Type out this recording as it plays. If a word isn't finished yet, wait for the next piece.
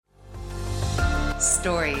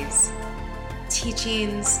stories,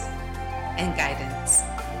 teachings, and guidance.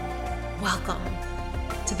 Welcome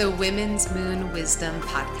to the Women's Moon Wisdom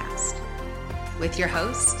Podcast with your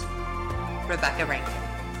host, Rebecca Rankin.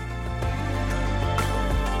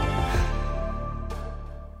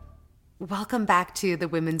 Welcome back to the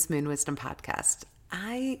Women's Moon Wisdom Podcast.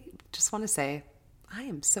 I just want to say I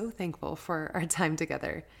am so thankful for our time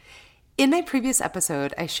together. In my previous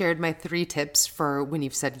episode, I shared my 3 tips for when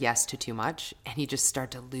you've said yes to too much and you just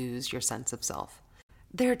start to lose your sense of self.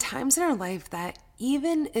 There are times in our life that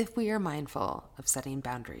even if we are mindful of setting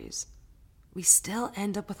boundaries, we still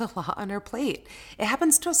end up with a lot on our plate. It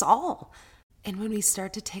happens to us all. And when we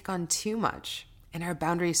start to take on too much and our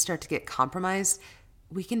boundaries start to get compromised,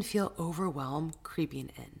 we can feel overwhelm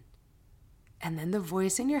creeping in. And then the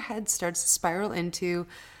voice in your head starts to spiral into,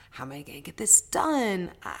 how am I going to get this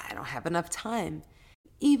done? I don't have enough time.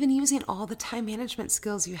 Even using all the time management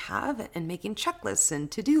skills you have and making checklists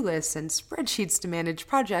and to-do lists and spreadsheets to manage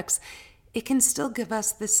projects, it can still give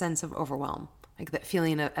us this sense of overwhelm, like that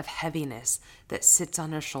feeling of heaviness that sits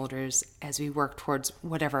on our shoulders as we work towards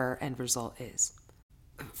whatever our end result is.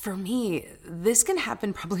 For me, this can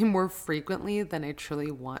happen probably more frequently than I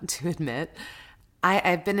truly want to admit.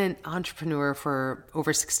 I've been an entrepreneur for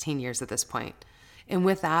over 16 years at this point. And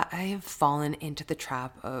with that, I have fallen into the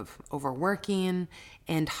trap of overworking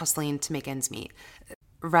and hustling to make ends meet.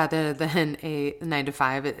 Rather than a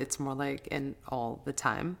 9-to-5, it's more like an all the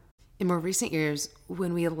time. In more recent years,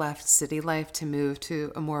 when we left city life to move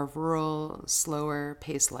to a more rural, slower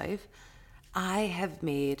paced life, I have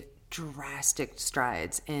made drastic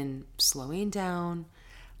strides in slowing down,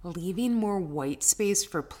 leaving more white space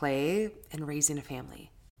for play, and raising a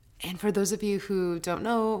family. And for those of you who don't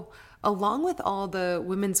know, along with all the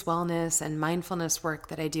women's wellness and mindfulness work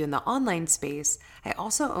that I do in the online space, I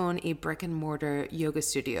also own a brick and mortar yoga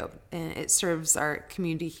studio, and it serves our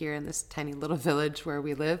community here in this tiny little village where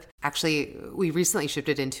we live. Actually, we recently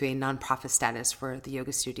shifted into a nonprofit status for the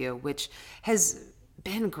yoga studio, which has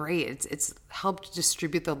been great. It's helped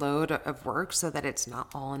distribute the load of work so that it's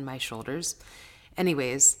not all on my shoulders.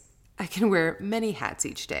 Anyways, I can wear many hats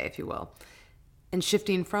each day, if you will. And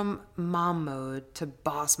shifting from mom mode to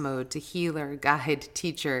boss mode to healer, guide,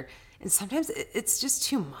 teacher. And sometimes it's just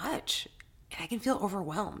too much and I can feel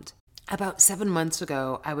overwhelmed. About 7 months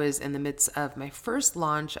ago, I was in the midst of my first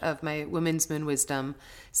launch of my Women's Moon Wisdom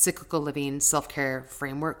Cyclical Living Self-Care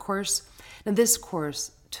Framework course. Now this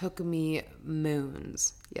course took me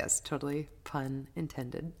moons. Yes, totally pun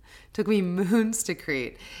intended. Took me moons to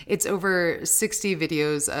create. It's over 60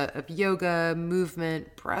 videos of yoga,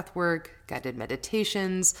 movement, breath work, guided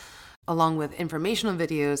meditations, along with informational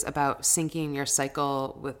videos about syncing your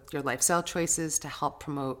cycle with your lifestyle choices to help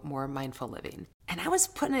promote more mindful living. And I was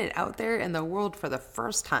putting it out there in the world for the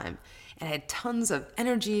first time, and I had tons of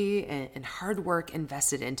energy and hard work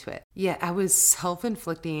invested into it. Yet I was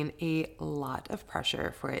self-inflicting a lot of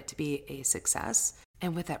pressure for it to be a success.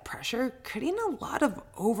 And with that pressure, creating a lot of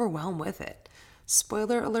overwhelm with it.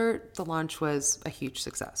 Spoiler alert, the launch was a huge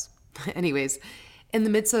success. Anyways, in the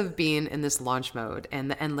midst of being in this launch mode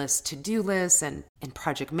and the endless to-do lists and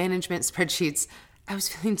project management spreadsheets, I was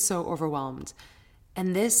feeling so overwhelmed.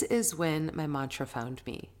 And this is when my mantra found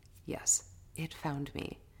me. Yes, it found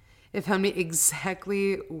me. It found me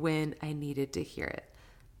exactly when I needed to hear it.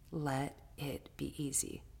 Let it be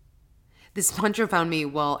easy. This mantra found me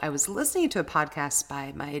while I was listening to a podcast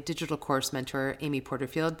by my digital course mentor, Amy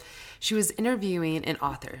Porterfield. She was interviewing an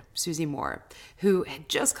author, Susie Moore, who had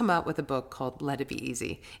just come out with a book called Let It Be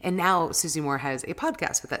Easy. And now Susie Moore has a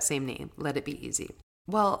podcast with that same name, Let It Be Easy.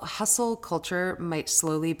 While hustle culture might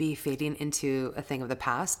slowly be fading into a thing of the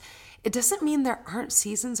past, it doesn't mean there aren't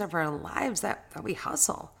seasons of our lives that we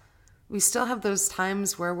hustle. We still have those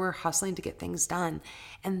times where we're hustling to get things done.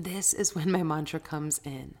 And this is when my mantra comes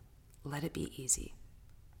in. Let it be easy.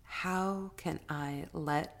 How can I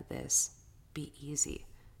let this be easy?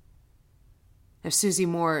 Now, Susie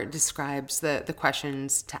Moore describes the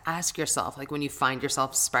questions to ask yourself, like when you find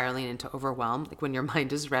yourself spiraling into overwhelm, like when your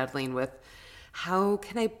mind is rattling with, how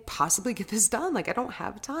can I possibly get this done? Like, I don't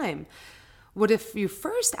have time. What if you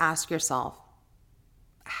first ask yourself,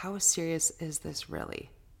 how serious is this really?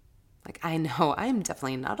 Like, I know I'm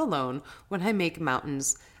definitely not alone when I make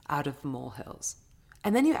mountains out of molehills.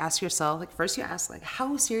 And then you ask yourself, like first you ask, like,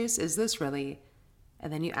 how serious is this really?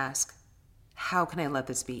 And then you ask, how can I let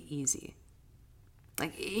this be easy?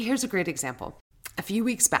 Like, here's a great example. A few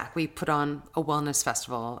weeks back, we put on a wellness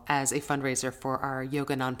festival as a fundraiser for our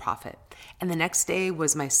yoga nonprofit. And the next day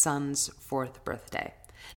was my son's 4th birthday.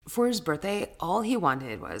 For his birthday, all he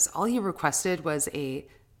requested was a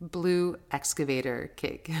blue excavator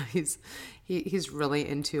cake. He's really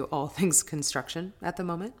into all things construction at the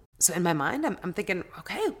moment. So in my mind, I'm thinking,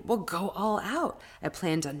 okay, we'll go all out. I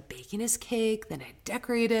planned on baking his cake, then I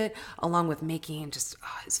decorate it, along with making just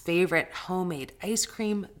his favorite homemade ice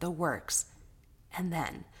cream, the works. And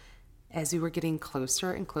then, as we were getting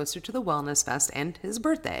closer and closer to the Wellness Fest and his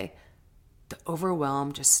birthday, the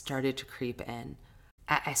overwhelm just started to creep in.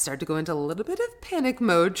 I started to go into a little bit of panic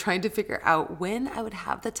mode, trying to figure out when I would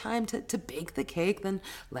have the time to bake the cake, then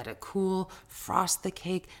let it cool, frost the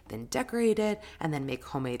cake, then decorate it, and then make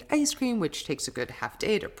homemade ice cream, which takes a good half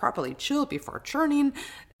day to properly chill before churning.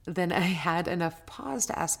 Then I had enough pause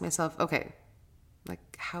to ask myself, okay,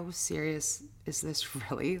 like, how serious is this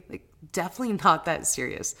really? Like, definitely not that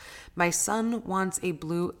serious. My son wants a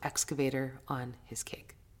blue excavator on his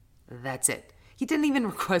cake. That's it. He didn't even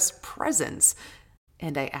request presents.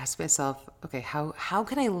 And I asked myself, okay, how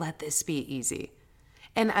can I let this be easy?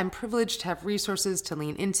 And I'm privileged to have resources to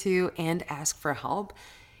lean into and ask for help.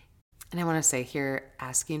 And I want to say here,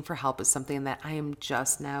 asking for help is something that I am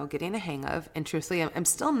just now getting a hang of. And truthfully, I'm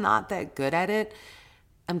still not that good at it.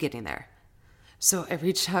 I'm getting there. So I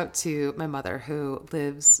reached out to my mother, who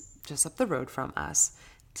lives just up the road from us,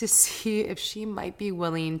 to see if she might be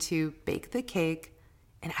willing to bake the cake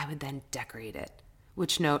and I would then decorate it.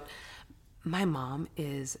 Which note, my mom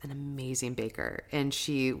is an amazing baker, and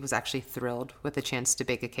she was actually thrilled with the chance to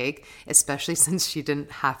bake a cake, especially since she didn't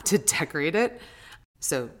have to decorate it.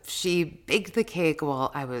 So she baked the cake while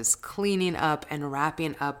I was cleaning up and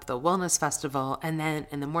wrapping up the Wellness Festival. And then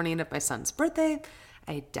in the morning of my son's birthday,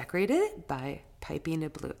 I decorated it by piping a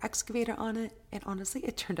blue excavator on it. And honestly,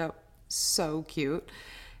 it turned out so cute.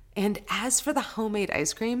 And as for the homemade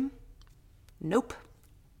ice cream, nope,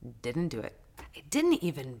 didn't do it. I didn't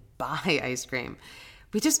even buy ice cream.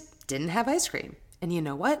 We just didn't have ice cream. And you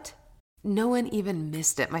know what? No one even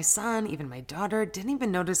missed it. My son, even my daughter, didn't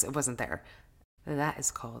even notice it wasn't there. That is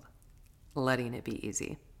called letting it be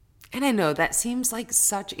easy. And I know that seems like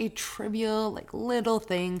such a trivial, like little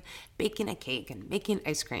thing, baking a cake and making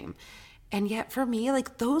ice cream. And yet for me,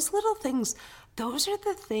 like those little things, those are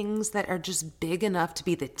the things that are just big enough to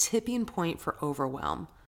be the tipping point for overwhelm.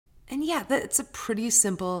 And yeah, it's a pretty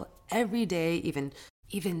simple, everyday,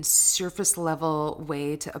 even surface level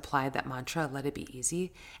way to apply that mantra, let it be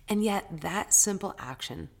easy. And yet that simple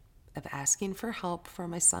action of asking for help for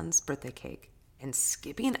my son's birthday cake and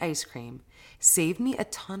skipping ice cream saved me a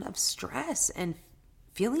ton of stress and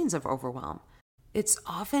feelings of overwhelm. It's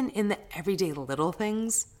often in the everyday little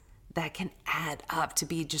things that can add up to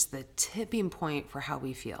be just the tipping point for how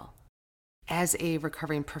we feel. As a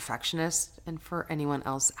recovering perfectionist, and for anyone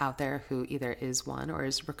else out there who either is one or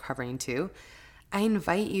is recovering too, I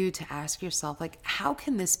invite you to ask yourself, like, how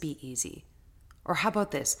can this be easy? Or how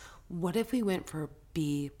about this? What if we went for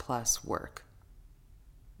B+ work?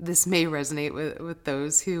 This may resonate with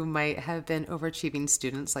those who might have been overachieving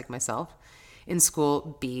students like myself. In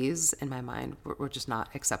school, B's, in my mind, were just not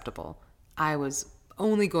acceptable. I was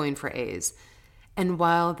only going for A's. And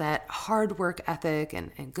while that hard work ethic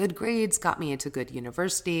and good grades got me into good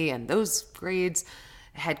university, and those grades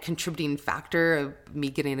had contributing factor of me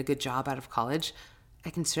getting a good job out of college, I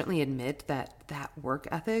can certainly admit that that work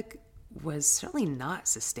ethic was certainly not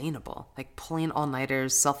sustainable. Like pulling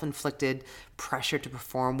all-nighters, self-inflicted pressure to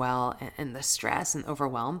perform well, and the stress and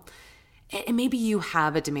overwhelm. And maybe you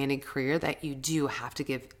have a demanding career that you do have to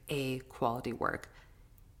give A quality work.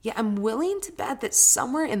 Yeah, I'm willing to bet that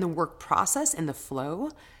somewhere in the work process, in the flow,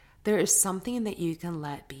 there is something that you can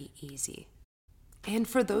let be easy. And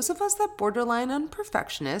for those of us that borderline on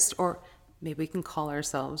perfectionist, or maybe we can call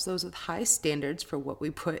ourselves those with high standards for what we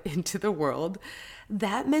put into the world,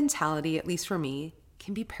 that mentality, at least for me,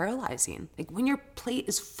 can be paralyzing. Like when your plate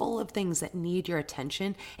is full of things that need your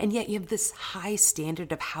attention, and yet you have this high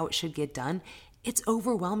standard of how it should get done, it's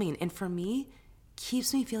overwhelming. And for me,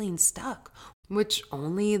 keeps me feeling stuck, which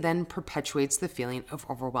only then perpetuates the feeling of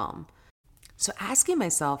overwhelm. So asking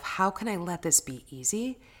myself, how can I let this be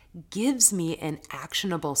easy, gives me an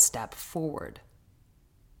actionable step forward.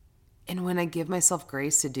 And when I give myself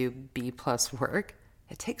grace to do B+ work,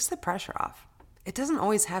 it takes the pressure off. It doesn't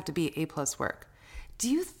always have to be A+ work. Do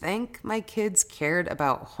you think my kids cared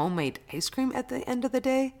about homemade ice cream at the end of the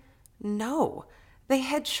day? No. They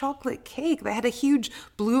had chocolate cake. They had a huge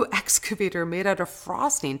blue excavator made out of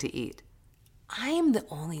frosting to eat. I am the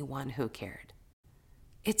only one who cared.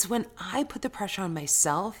 It's when I put the pressure on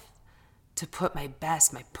myself to put my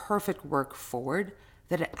best, my perfect work forward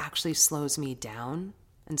that it actually slows me down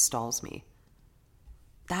and stalls me.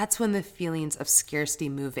 That's when the feelings of scarcity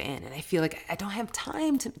move in and I feel like I don't have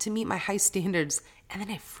time to meet my high standards, and then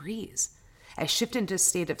I freeze. I shift into a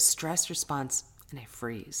state of stress response and I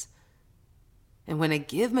freeze. And when I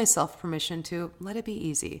give myself permission to let it be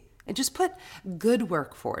easy and just put good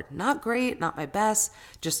work forward, not great, not my best,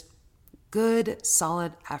 just good,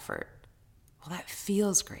 solid effort, well, that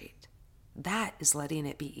feels great. That is letting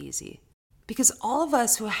it be easy. Because all of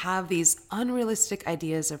us who have these unrealistic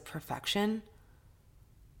ideas of perfection,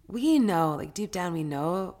 we know, like deep down, we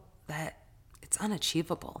know that it's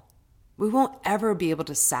unachievable. We won't ever be able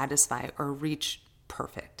to satisfy or reach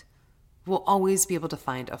perfect. We'll always be able to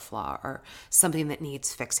find a flaw or something that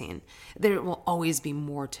needs fixing. There will always be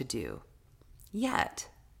more to do. Yet,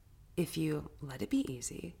 if you let it be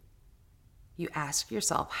easy, you ask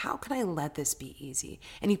yourself, how can I let this be easy?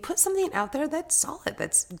 And you put something out there that's solid,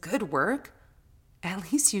 that's good work.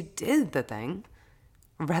 At least you did the thing,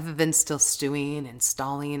 rather than still stewing and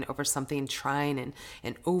stalling over something, trying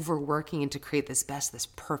and overworking to create this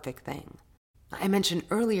perfect thing. I mentioned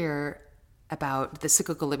earlier about the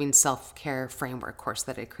cyclical living self-care framework course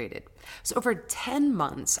that I created. So over 10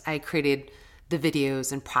 months, I created the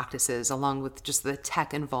videos and practices along with just the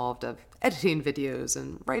tech involved of editing videos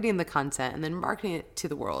and writing the content and then marketing it to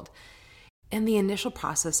the world. In the initial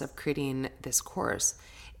process of creating this course,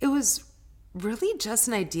 it was really just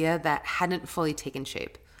an idea that hadn't fully taken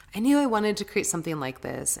shape. I knew I wanted to create something like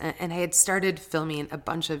this, and I had started filming a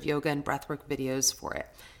bunch of yoga and breathwork videos for it.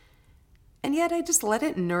 And yet I just let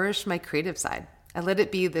it nourish my creative side. I let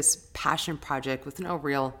it be this passion project with no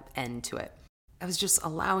real end to it. I was just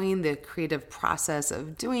allowing the creative process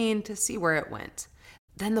of doing to see where it went.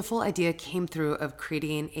 Then the full idea came through of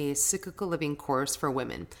creating a cyclical living course for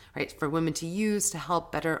women, right? For women to use to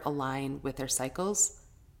help better align with their cycles.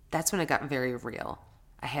 That's when it got very real.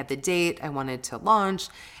 I had the date I wanted to launch,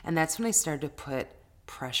 and that's when I started to put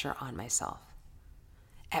pressure on myself.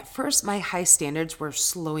 At first, my high standards were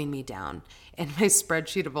slowing me down, and my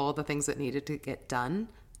spreadsheet of all the things that needed to get done,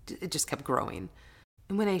 it just kept growing.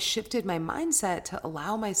 And when I shifted my mindset to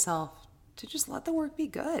allow myself to just let the work be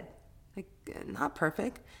good, like not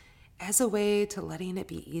perfect, as a way to letting it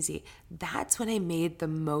be easy, that's when I made the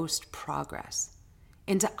most progress.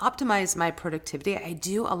 And to optimize my productivity, I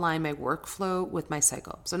do align my workflow with my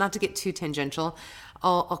cycle. So not to get too tangential,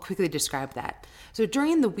 I'll quickly describe that. So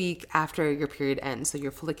during the week after your period ends, so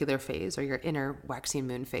your follicular phase or your inner waxing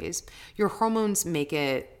moon phase, your hormones make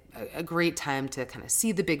it a great time to kind of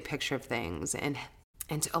see the big picture of things and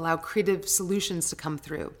to allow creative solutions to come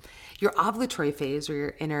through. Your ovulatory phase or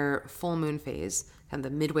your inner full moon phase, kind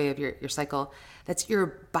of the midway of your cycle, that's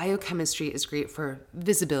your biochemistry is great for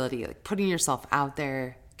visibility, like putting yourself out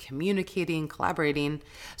there, communicating, collaborating.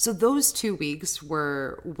 So those 2 weeks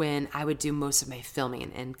were when I would do most of my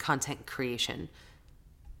filming and content creation.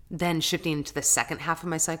 Then shifting to the second half of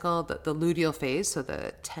my cycle, the luteal phase, so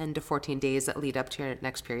the 10 to 14 days that lead up to your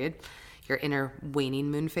next period, your inner waning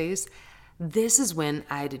moon phase, this is when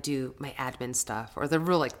I had to do my admin stuff or the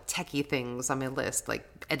real like techie things on my list, like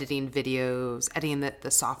editing videos, editing the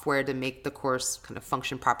software to make the course kind of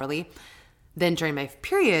function properly. Then during my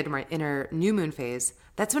period, my inner new moon phase,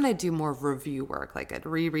 that's when I do more review work. Like I'd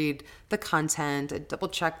reread the content, I'd double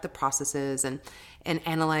check the processes and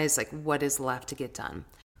analyze like what is left to get done.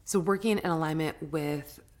 So working in alignment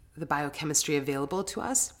with the biochemistry available to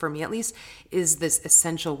us, for me at least, is this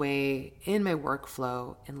essential way in my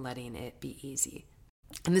workflow and letting it be easy.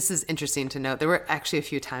 And this is interesting to note. There were actually a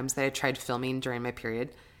few times that I tried filming during my period.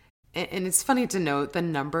 And it's funny to note the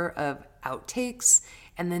number of outtakes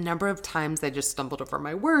and the number of times I just stumbled over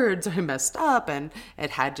my words or I messed up and it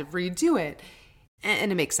had to redo it.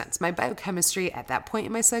 And it makes sense. My biochemistry at that point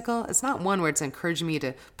in my cycle is not one where it's encouraging me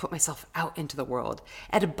to put myself out into the world.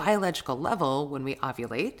 At a biological level, when we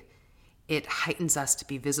ovulate, it heightens us to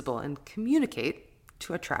be visible and communicate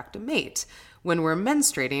to attract a mate. When we're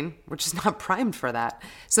menstruating, we're just not primed for that.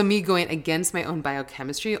 So me going against my own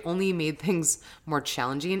biochemistry only made things more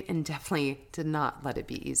challenging and definitely did not let it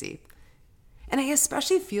be easy. And I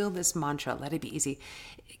especially feel this mantra, let it be easy,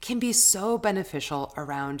 it can be so beneficial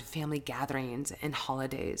around family gatherings and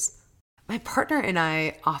holidays. My partner and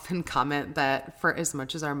I often comment that for as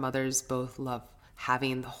much as our mothers both love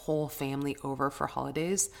having the whole family over for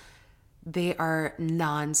holidays, they are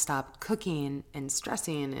nonstop cooking and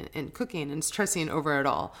stressing and cooking and stressing over it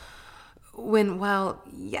all. When, while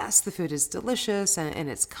yes, the food is delicious and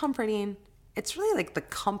it's comforting, it's really like the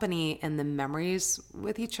company and the memories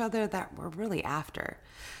with each other that we're really after.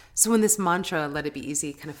 So when this mantra, let it be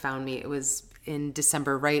easy, kind of found me, it was in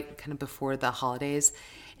December, right kind of before the holidays,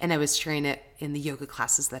 and I was sharing it in the yoga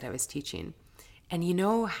classes that I was teaching. And you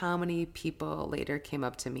know how many people later came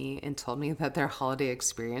up to me and told me that their holiday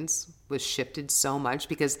experience was shifted so much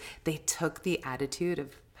because they took the attitude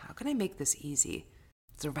of how can I make this easy?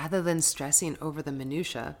 So rather than stressing over the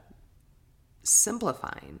minutia,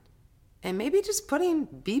 simplifying and maybe just putting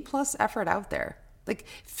B plus effort out there. Like,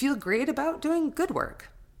 feel great about doing good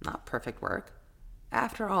work, not perfect work.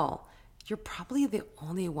 After all, you're probably the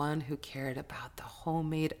only one who cared about the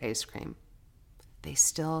homemade ice cream. They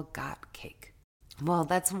still got cake. Well,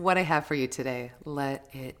 that's what I have for you today. Let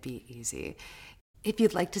it be easy. If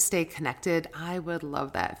you'd like to stay connected, I would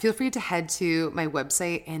love that. Feel free to head to my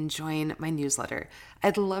website and join my newsletter.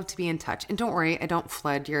 I'd love to be in touch. And don't worry, I don't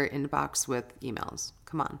flood your inbox with emails.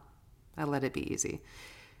 Come on, I let it be easy.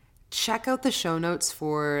 Check out the show notes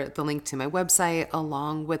for the link to my website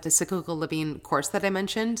along with the cyclical living course that I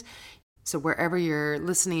mentioned. So wherever you're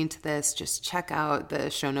listening to this, just check out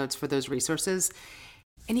the show notes for those resources.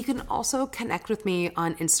 And you can also connect with me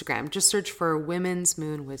on Instagram. Just search for Women's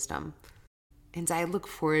Moon Wisdom. And I look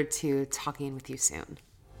forward to talking with you soon.